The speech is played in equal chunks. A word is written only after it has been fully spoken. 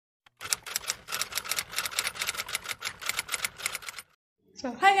So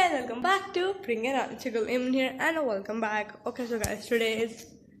hi guys, welcome back to Bring It On. Chickle Aayman here and welcome back. Okay, so guys, today is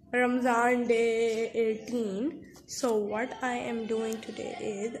Ramzan day 18. So what I am doing today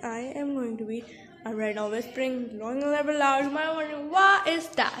is I'm right now whispering, blowing a little loud. My wondering what is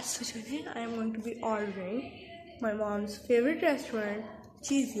that? So today I am going to be ordering my mom's favorite restaurant,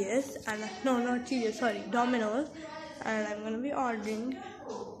 Domino's, and I'm going to be ordering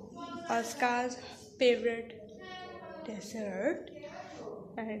Aska's favorite dessert,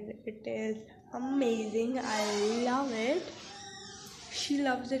 and it is amazing. I love it. She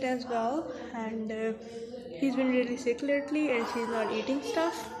loves it as well, and he's been really sick lately and she's not eating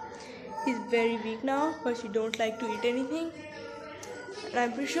stuff. He's very weak now because she don't like to eat anything, and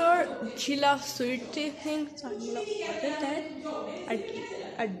I'm pretty sure she loves sweet things, so I'm gonna order that.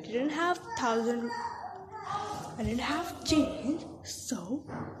 I didn't have change, so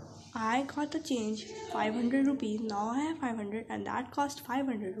I got the change, 500 rupees. Now I have 500 and that cost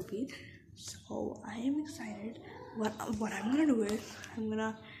 500 rupees. So I am excited. What I'm gonna do is I'm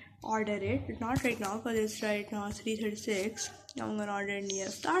gonna order it, not right now because it's right now 3:36. I'm gonna order it near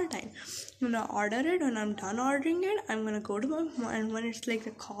start time. I'm gonna order it. When I'm done ordering it, I'm gonna go to my mom, and when it's like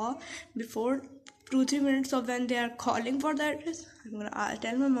the call before 2-3 minutes of when they are calling for the address, I'm gonna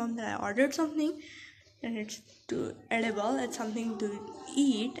tell my mom that I ordered something and it's edible, it's something to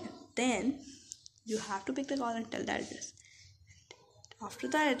eat. Then you have to pick the call and tell the address. After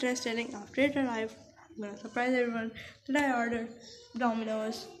that address telling, after it arrived, I'm gonna surprise everyone that I ordered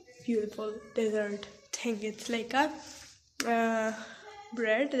Domino's beautiful dessert thing. It's like a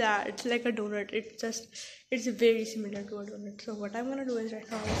bread that it's like a donut. It's very similar to a donut. So what I'm gonna do is right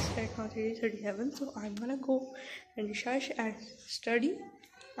now 3:37. So I'm gonna go and shush and study.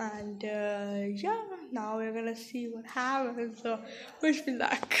 And now we're gonna see what happens. So wish me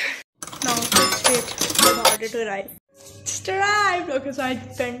luck. Now let's wait for the order to arrive. Just arrived. Okay, so I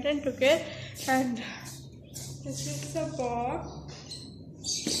went and took it, and this is the box.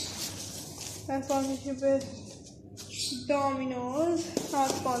 My sponsorship with Domino's, not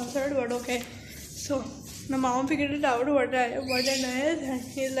sponsored, but okay. So my mom figured it out what it is, and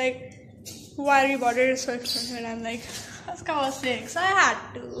he's like, "Why you bought it? It's so expensive." And I'm like, Aska was sick, so I had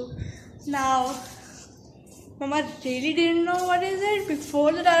to. Now, Mama really didn't know what is it.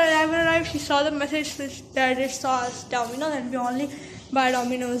 Before the driver arrived, she saw the message that it saws Domino's and we only buy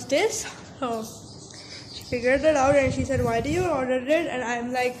Domino's this. So she figured it out and she said, "Why do you order it?" And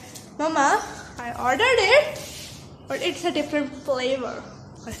I'm like, "Mama, I ordered it, but it's a different flavor.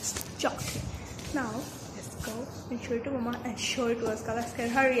 It's chocolate." Now, let's go and show it to Mama and show it to Aska. Let's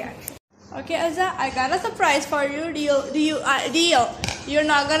get her reaction. Okay, Azza, I got a surprise for you. Deal. You're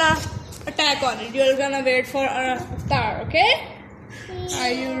not gonna attack on it. You're gonna wait for a star, okay?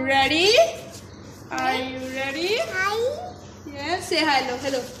 Are you ready? Are you ready? Hi. Yes, say hello.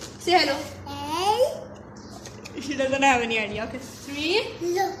 Say hello. Hey. She doesn't have any idea. Okay, 3,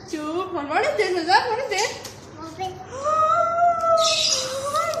 2, 1. What is this, Azza? What is this? Open.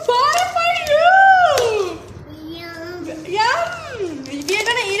 For you! Yum! We're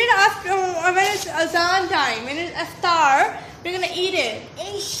gonna eat it after when it's azan time. When it's iftar, we're gonna eat it.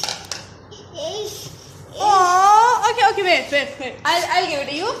 Oh, okay, wait. I'll give it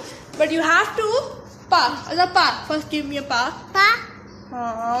to you, but you have to pa. As a pa. First, give me a pa. Pa.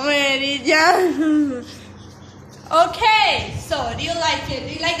 Oh, Mary Jan. Okay, so do you like it?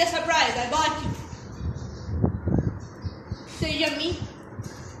 Do you like the surprise I bought you? Say yummy.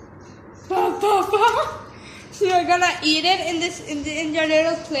 Pa. So you're gonna eat it in your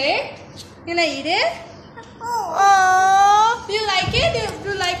little plate. You're gonna eat it. Oh, do you like it? Do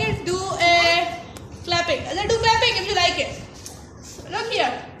you like it? Do a clapping. Do clapping if you like it. Look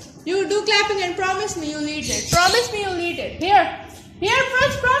here. You do clapping and promise me you'll eat it. Promise me you'll eat it. Here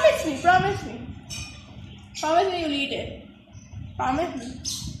first. Promise me. Promise me you'll eat it. Promise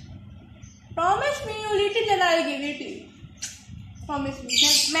me you'll eat it, then I'll give it to you. Promise me.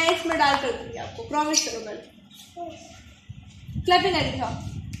 मैं इसमें डाल कर दूँगी आपको. Promise करो पहले. Clapping करी था.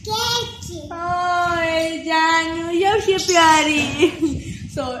 Oh, Janu, you're so प्यारी.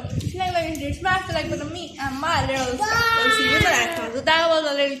 So, if you like this, smash the like button on me and my little stuff. We'll see you in the next one. So that was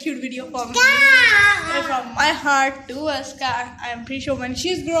a little cute video for me. From my heart to Aska. I'm pretty sure when she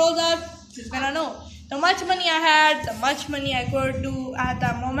grows up, she's gonna know. The much money I had, the much money I could do at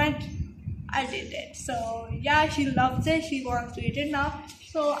that moment, I did it. So yeah, she loves it. She wants to eat it now.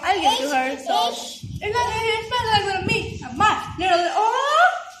 So I'll give it to her. So it smells like me and my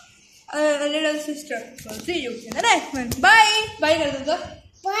little sister. So see you in the next one. Bye. Bye, Garuda.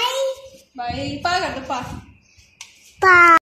 Bye. Bye. Pa.